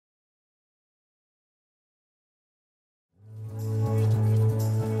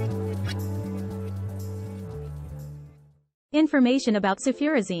Information about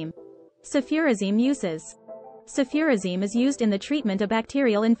cefuroxime. Cefuroxime uses. Cefuroxime is used in the treatment of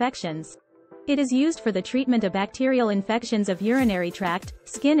bacterial infections. It is used for the treatment of bacterial infections of urinary tract,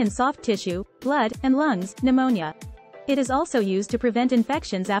 skin and soft tissue, blood, and lungs, pneumonia. It is also used to prevent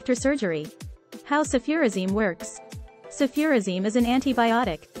infections after surgery. How cefuroxime works. Cefuroxime is an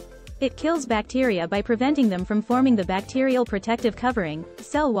antibiotic. It kills bacteria by preventing them from forming the bacterial protective covering,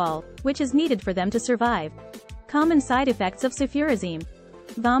 cell wall, which is needed for them to survive. Common side effects of cefuroxime: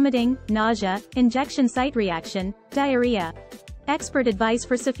 vomiting, nausea, injection site reaction, diarrhea. Expert advice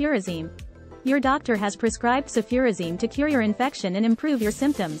for cefuroxime. Your doctor has prescribed cefuroxime to cure your infection and improve your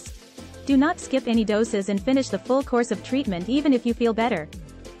symptoms. Do not skip any doses and finish the full course of treatment even if you feel better.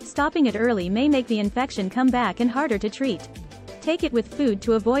 Stopping it early may make the infection come back and harder to treat. Take it with food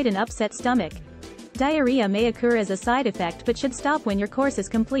to avoid an upset stomach. Diarrhea may occur as a side effect but should stop when your course is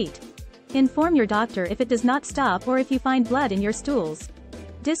complete. Inform your doctor if it does not stop or if you find blood in your stools.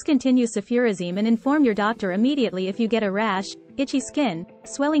 Discontinue cefuroxime and inform your doctor immediately if you get a rash, itchy skin,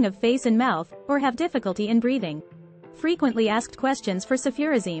 swelling of face and mouth, or have difficulty in breathing. Frequently asked questions for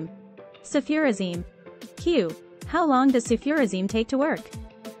cefuroxime. Cefuroxime. Q. How long does cefuroxime take to work?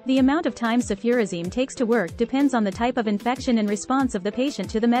 The amount of time cefuroxime takes to work depends on the type of infection and response of the patient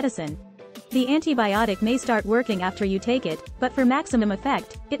to the medicine. The antibiotic may start working after you take it, but for maximum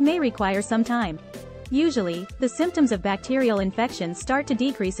effect, it may require some time. Usually, the symptoms of bacterial infections start to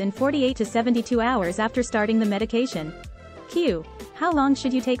decrease in 48 to 72 hours after starting the medication. Q. How long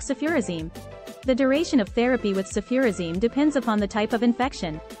should you take cefuroxime? The duration of therapy with cefuroxime depends upon the type of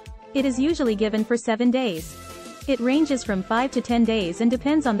infection. It is usually given for 7 days. It ranges from 5 to 10 days and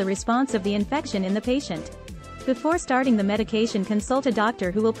depends on the response of the infection in the patient. Before starting the medication, consult a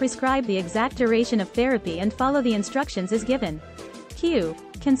doctor who will prescribe the exact duration of therapy and follow the instructions as given. Q.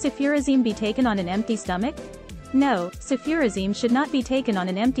 Can cefuroxime be taken on an empty stomach? No, cefuroxime should not be taken on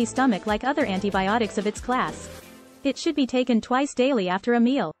an empty stomach like other antibiotics of its class. It should be taken twice daily after a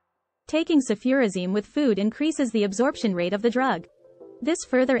meal. Taking cefuroxime with food increases the absorption rate of the drug. This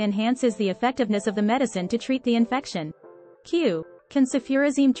further enhances the effectiveness of the medicine to treat the infection. Q. Can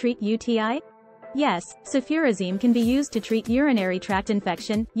cefuroxime treat UTI? Yes, cefuroxime can be used to treat urinary tract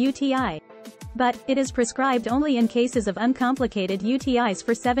infection, UTI. But, it is prescribed only in cases of uncomplicated UTIs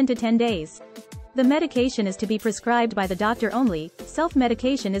for 7 to 10 days. The medication is to be prescribed by the doctor only,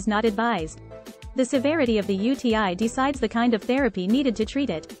 self-medication is not advised. The severity of the UTI decides the kind of therapy needed to treat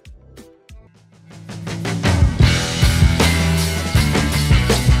it.